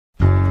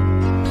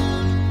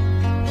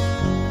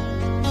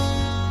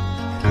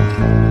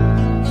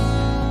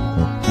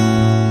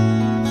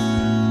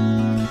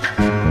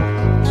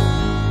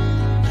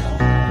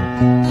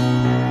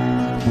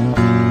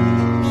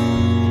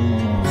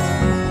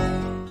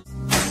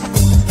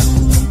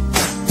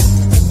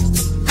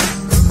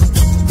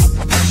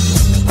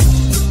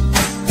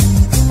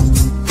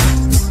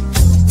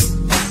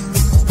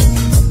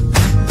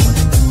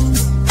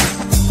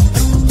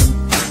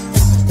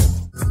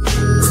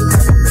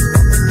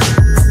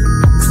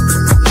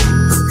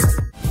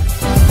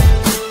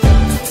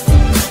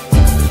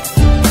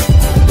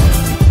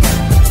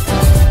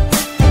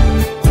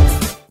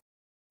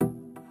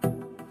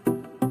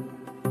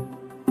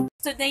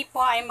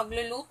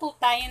magluluto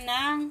tayo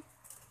ng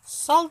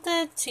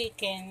salted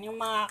chicken. Yung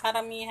mga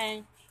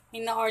karamihan,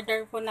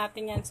 ina-order po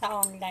natin yan sa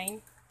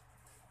online.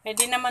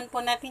 Pwede naman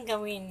po natin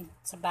gawin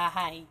sa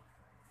bahay.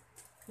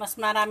 Mas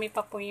marami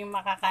pa po yung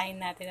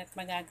makakain natin at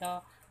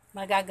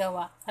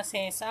magagawa.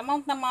 Kasi sa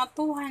amount ng mga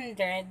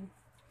 200,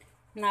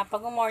 na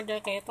pag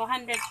umorder kayo,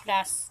 200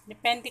 plus,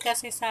 depende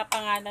kasi sa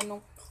pangalan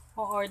ng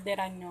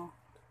o-orderan nyo.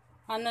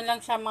 Ano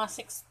lang siya,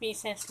 mga 6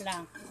 pieces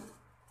lang.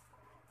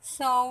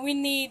 So, we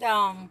need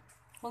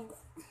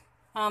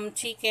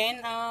chicken.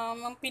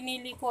 Ang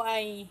pinili ko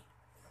ay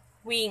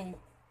wing.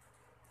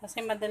 Kasi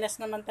madalas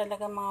naman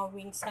talaga mga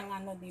wings ang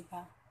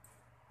diba?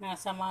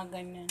 Nasa mga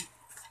ganyan.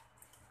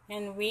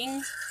 And wing.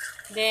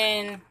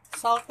 Then,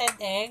 salted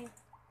egg.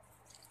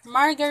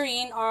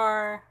 Margarine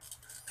or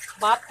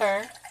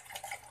butter.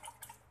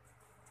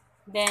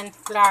 Then,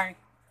 flour.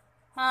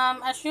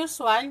 As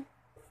usual,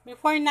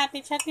 before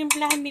natin siya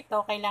timplahan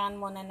dito, kailangan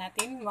muna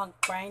natin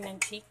mag-fry ng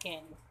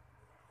chicken.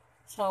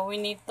 So, we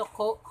need to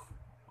coat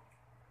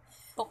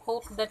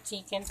the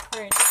chicken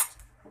first.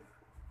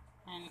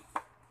 And,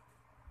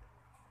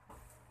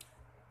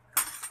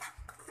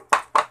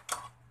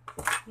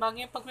 bago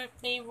yung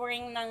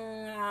pag-flavoring ng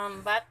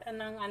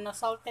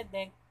salted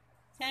egg,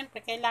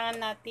 siyempre,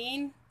 kailangan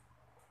natin,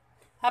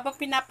 habang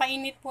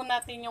pinapainit po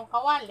natin yung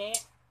kawali,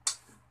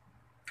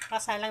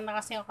 kasalang na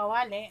kasi yung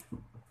kawali,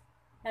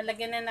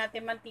 lalagyan na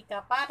natin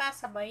mantika para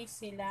sabay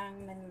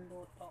silang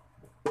naluluto.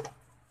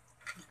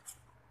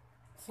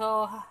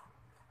 So,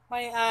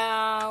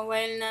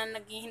 while na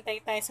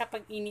naghihintay tayo sa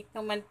pag-init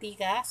ng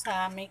mantika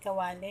sa may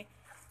kawali,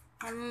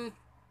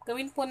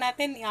 gawin po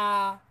natin,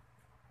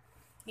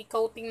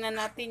 i-coating na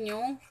natin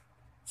yung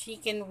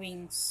chicken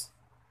wings.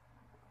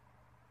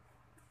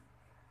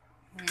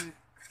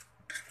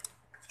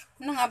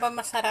 Ano nga ba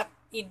masarap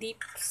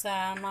i-dip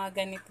sa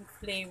mga ganitong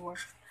flavor?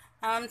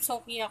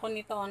 Soki ako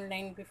nito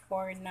online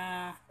before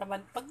na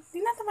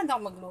tinatamad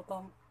ako magluto.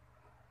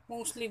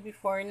 Mostly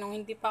before, nung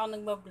hindi pa ako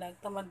nagbablog,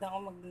 tamad ako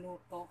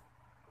magluto.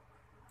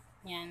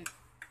 Yan.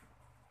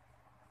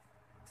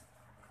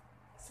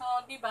 So,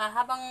 diba,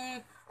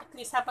 at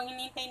least habang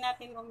hinihintay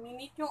natin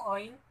uminit yung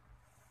oil,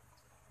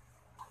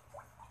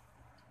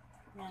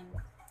 yan,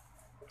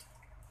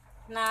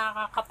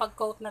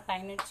 nakakapag-coat na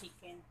tayo ng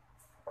chicken.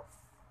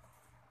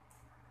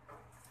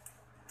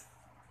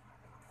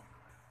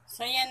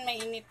 So, yan,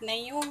 mainit na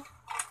yung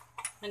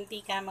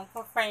mantika.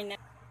 Magpa-fry na.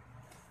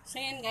 So,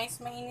 yan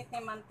guys, mainit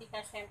na yung mantika.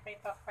 Siyempre,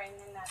 pa-fry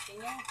na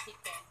natin yung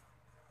chicken.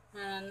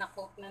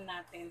 Na-coat na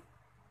natin.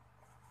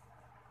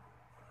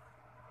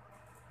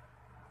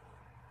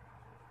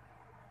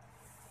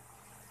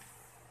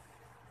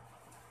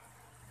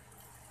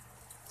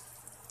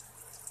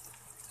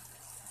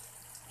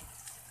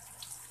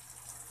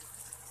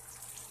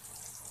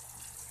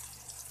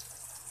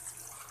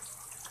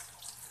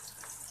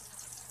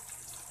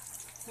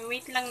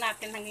 Wait lang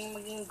natin hanggang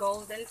maging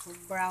golden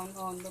brown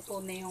o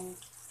luto na yung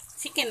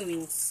chicken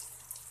wings.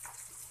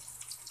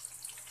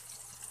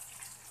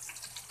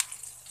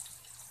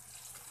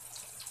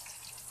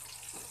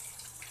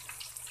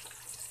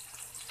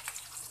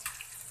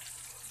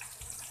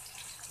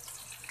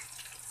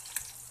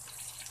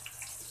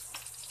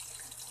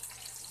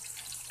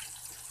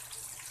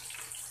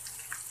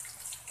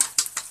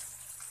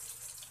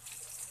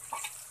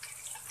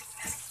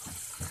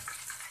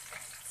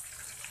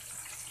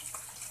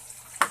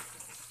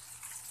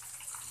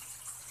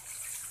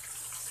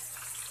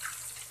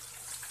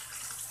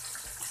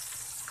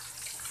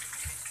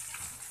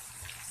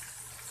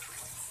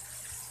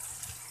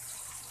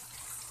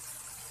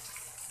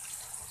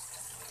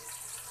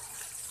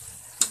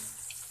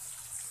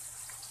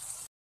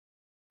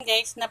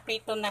 Guys,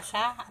 naprito na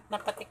siya at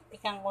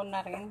napatiktikan ko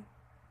na rin.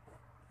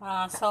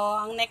 So,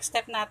 ang next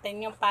step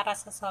natin yung para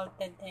sa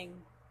salted egg.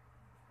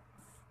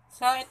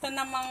 So, ito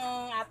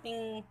namang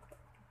ating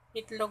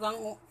itlog ang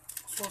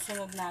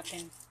susunod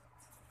natin.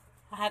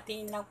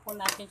 Hahatiin lang po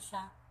natin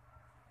siya.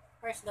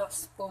 First, the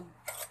spoon.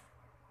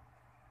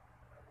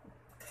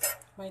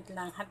 Wait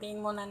lang,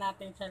 hatiin muna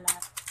natin siya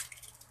lahat.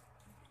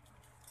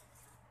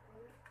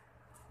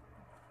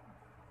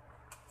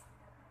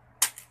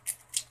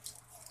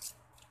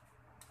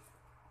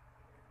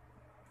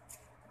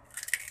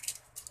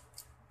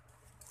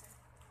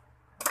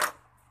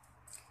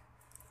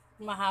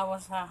 Mahawa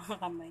sa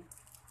kamay.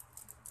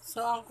 So,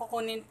 ang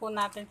kukunin po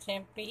natin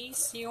syempre is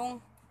yung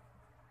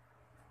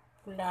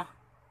pula.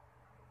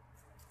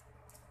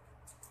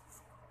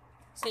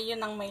 So, yun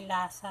ang may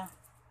lasa.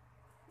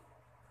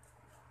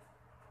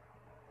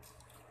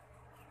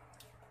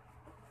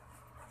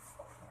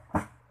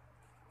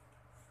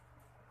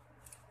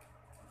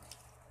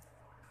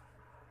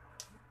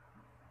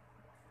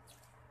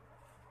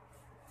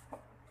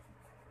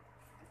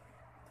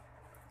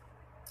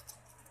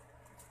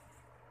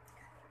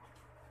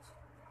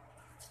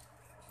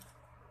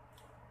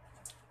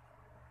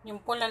 Yung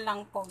pula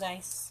lang po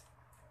guys.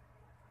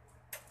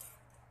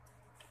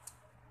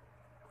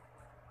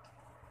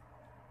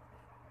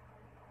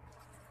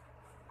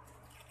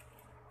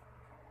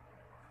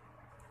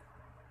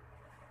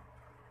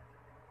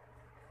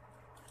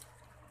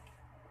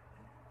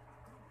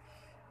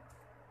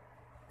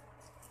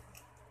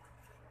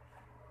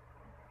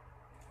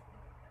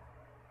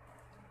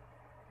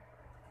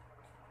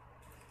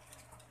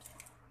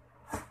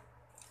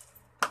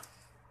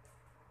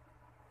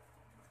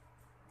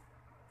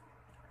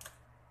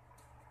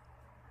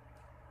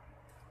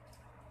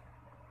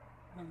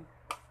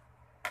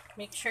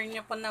 Make sure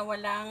nyo po na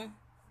walang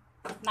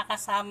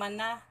nakasama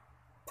na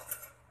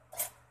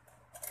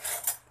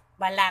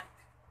balat.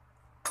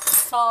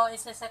 So,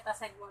 isa-set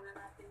aside muna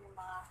natin yung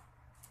mga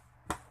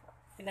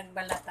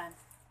pinagbalatan.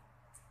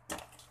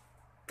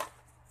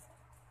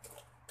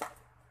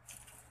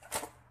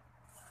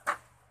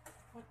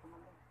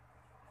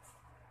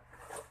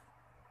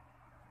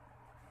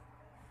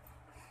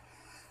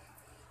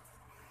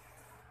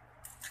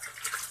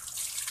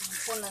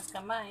 Punas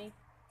kamay.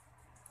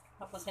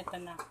 Tapos ito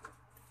na.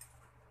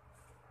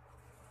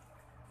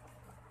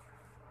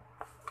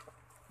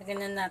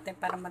 Ganyan natin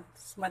para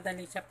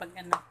madali siya pag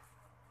ano.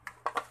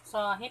 So,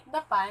 heat the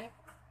pan.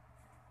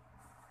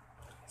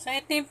 So,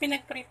 ito yung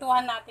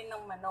pinagprituhan natin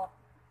ng manok.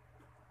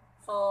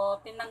 So,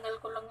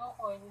 tinanggal ko lang yung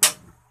oil.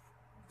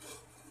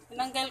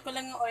 Tinanggal ko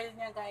lang yung oil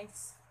niya,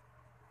 guys.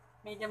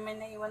 Medyo may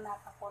naiwan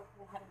ata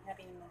konting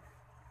hari-harina.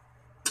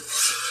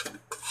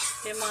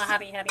 Ito yung mga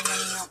hari-harina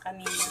niyo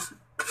kanina.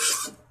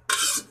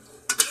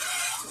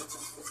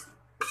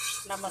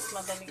 Na mas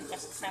madaling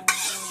kasi siyang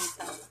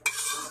initan.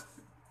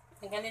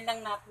 Tanggalin lang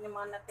natin yung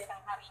mga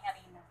natirang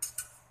hari-harina.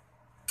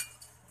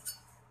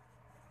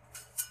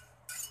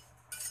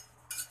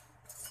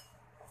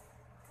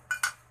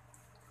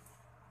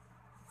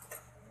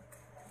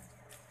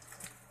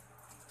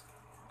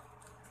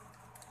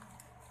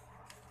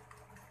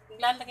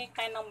 Maglalagay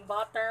tayo ng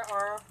butter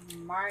or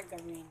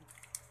margarine.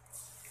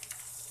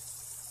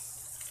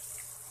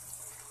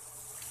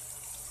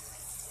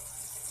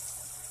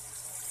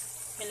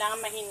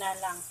 Kailangan mahina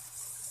lang.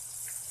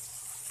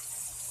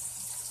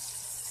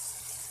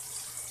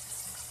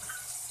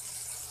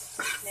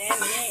 Then,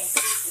 mix.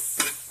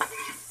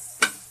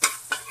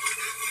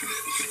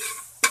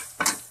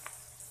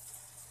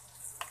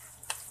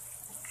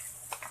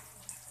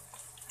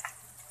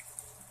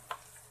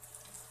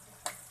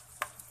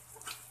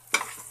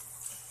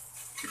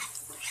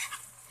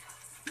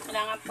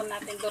 Kailangan po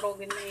natin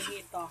durugin na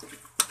ito.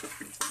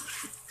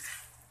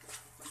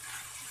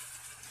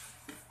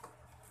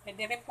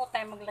 Pwede rin po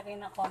tayo maglagay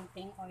ng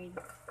konting oil.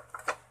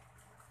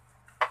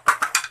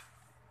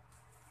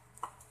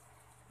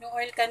 Yung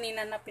oil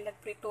kanina na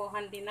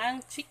pinagprituhan din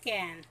ng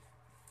chicken.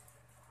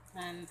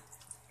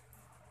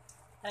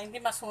 Para hindi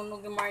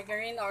masunog yung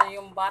margarine or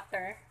yung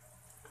butter.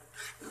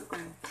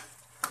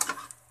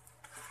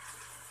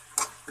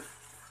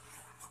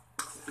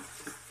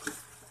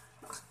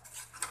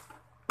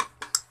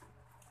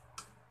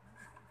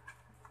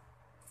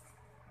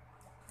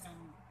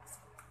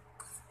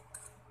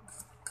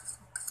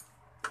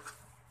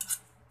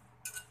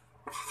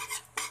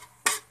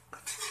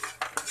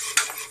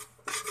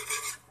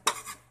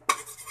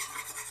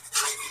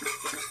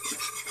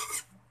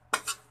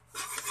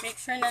 Make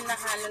sure na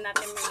nahalo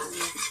natin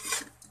maigi.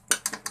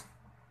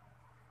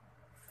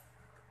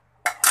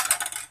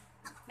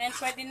 Then,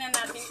 pwede na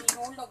natin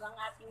ihulog ang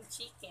ating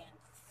chicken.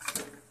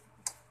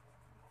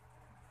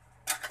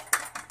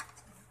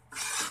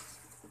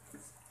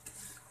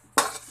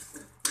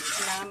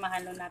 Kailangan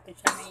mahalo natin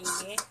siya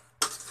maigi.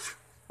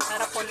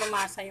 Para po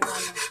lumasa yung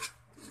ano.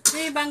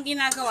 Yung ibang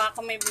ginagawa,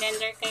 kung may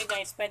blender kayo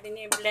guys, pwede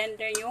nyo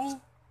i-blender yung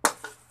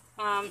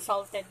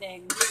salted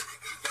egg.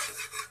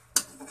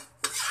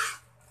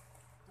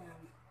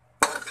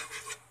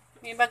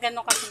 May iba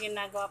ganun kasi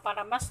ginagawa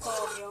para mas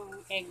tuog yung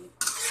egg.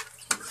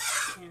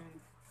 Yan.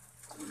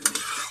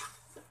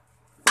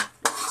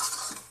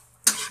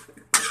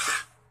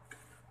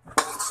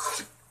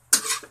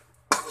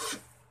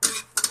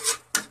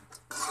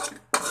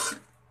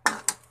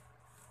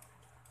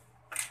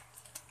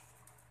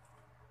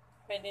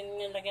 Pwede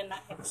nyo lagyan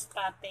na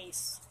extra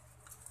taste.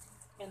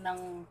 Yan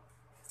ng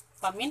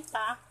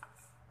paminta.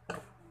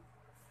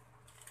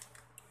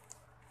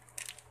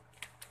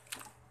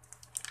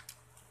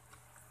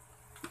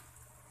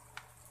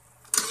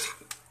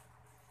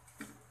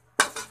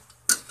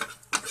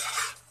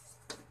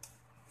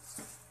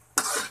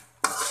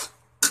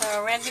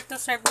 So, ready to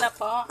serve na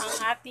po ang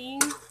ating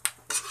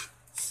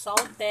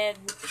salted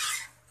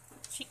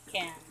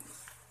chicken.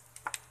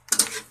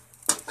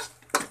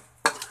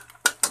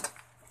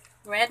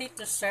 Ready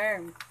to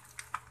serve.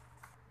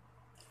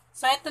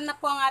 So, ito na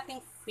po ang ating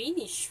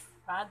finished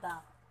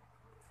product.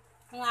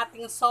 Ang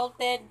ating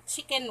salted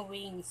chicken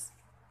wings.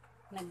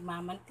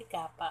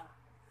 Nagmamantika pa.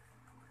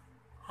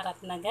 Harap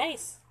na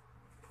guys.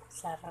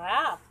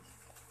 Sarap.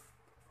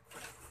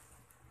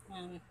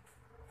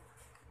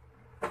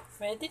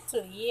 Ready to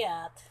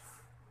eat.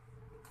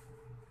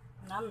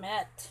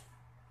 Namet.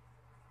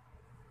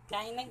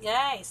 Kain na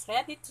guys.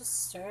 Ready to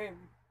serve.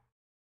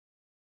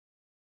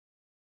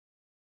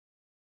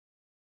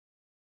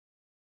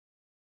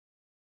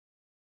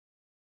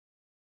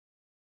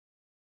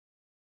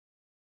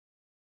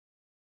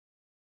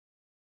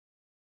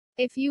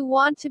 If you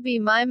want to be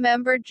my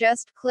member,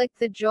 just click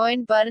the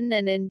join button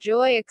and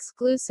enjoy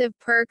exclusive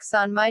perks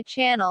on my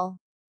channel.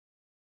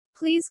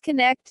 Please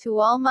connect to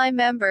all my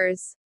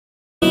members.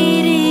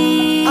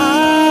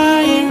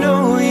 I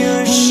know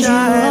you're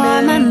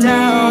shining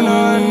down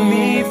on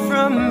me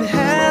from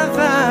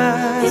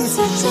heaven. It's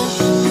such a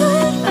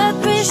good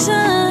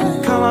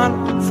vibration. Come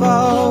on,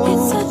 fall.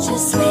 It's such a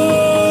sweet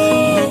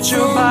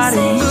your body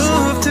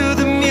move to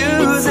the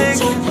music.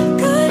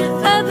 Good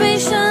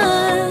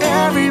vibration.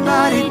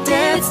 Everybody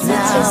dance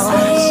now.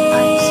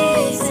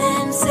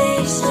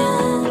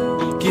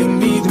 Sensation. Give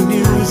me the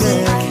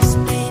music.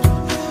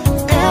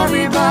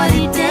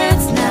 Everybody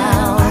dance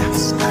now.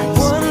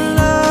 One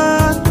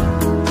love,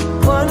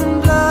 one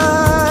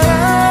blood.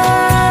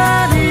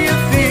 Can you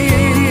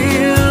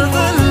feel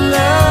the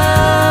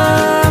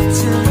love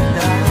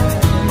tonight?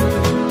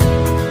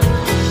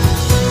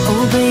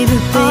 Oh baby,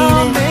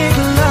 I'll baby. make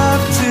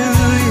love to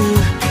you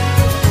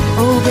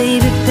Oh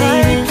baby, baby.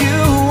 like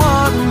you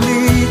want me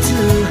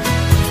to.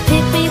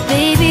 Hit me,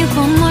 baby,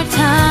 one more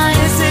time.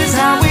 This is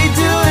how we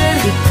do it.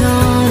 You're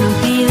gonna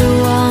be the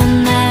one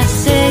that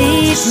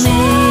saves me.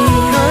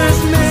 'Cause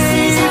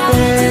maybe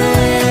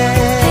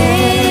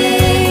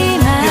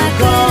you're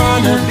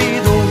gonna be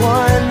the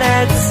one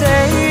that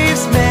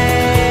saves me.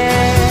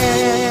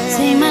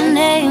 Say my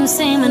name,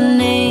 say my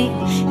name.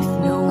 If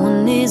no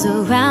one is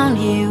around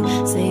you,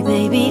 say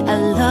baby I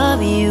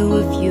love you.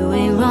 If you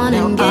ain't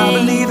running Now I game.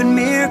 believe in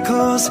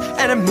miracles,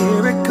 and a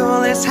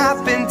miracle has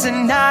happened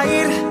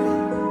tonight.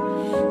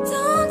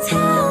 Don't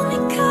tell me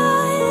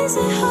 'cause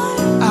it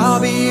hurts. I'll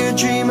be your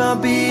dream, I'll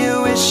be your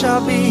wish,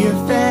 I'll be your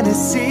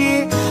fantasy.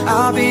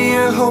 I'll be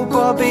your hope,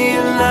 I'll be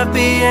your love,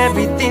 be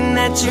everything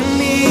that you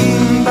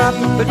need. Bop,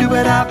 ba do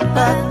ba da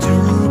ba do,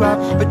 bop,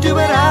 ba do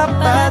ba da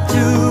ba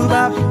do,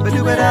 bop, ba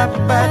do ba da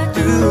ba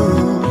do.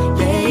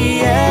 Yeah,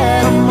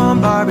 yeah. Come on,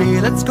 Barbie,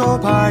 let's go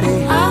party.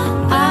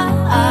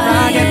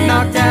 I get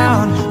knocked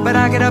down, but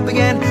I get up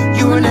again.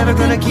 You are never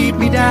gonna keep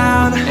me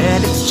down. And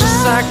it's just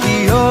like the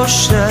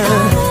ocean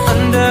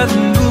under the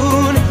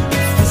moon.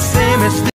 It's the same as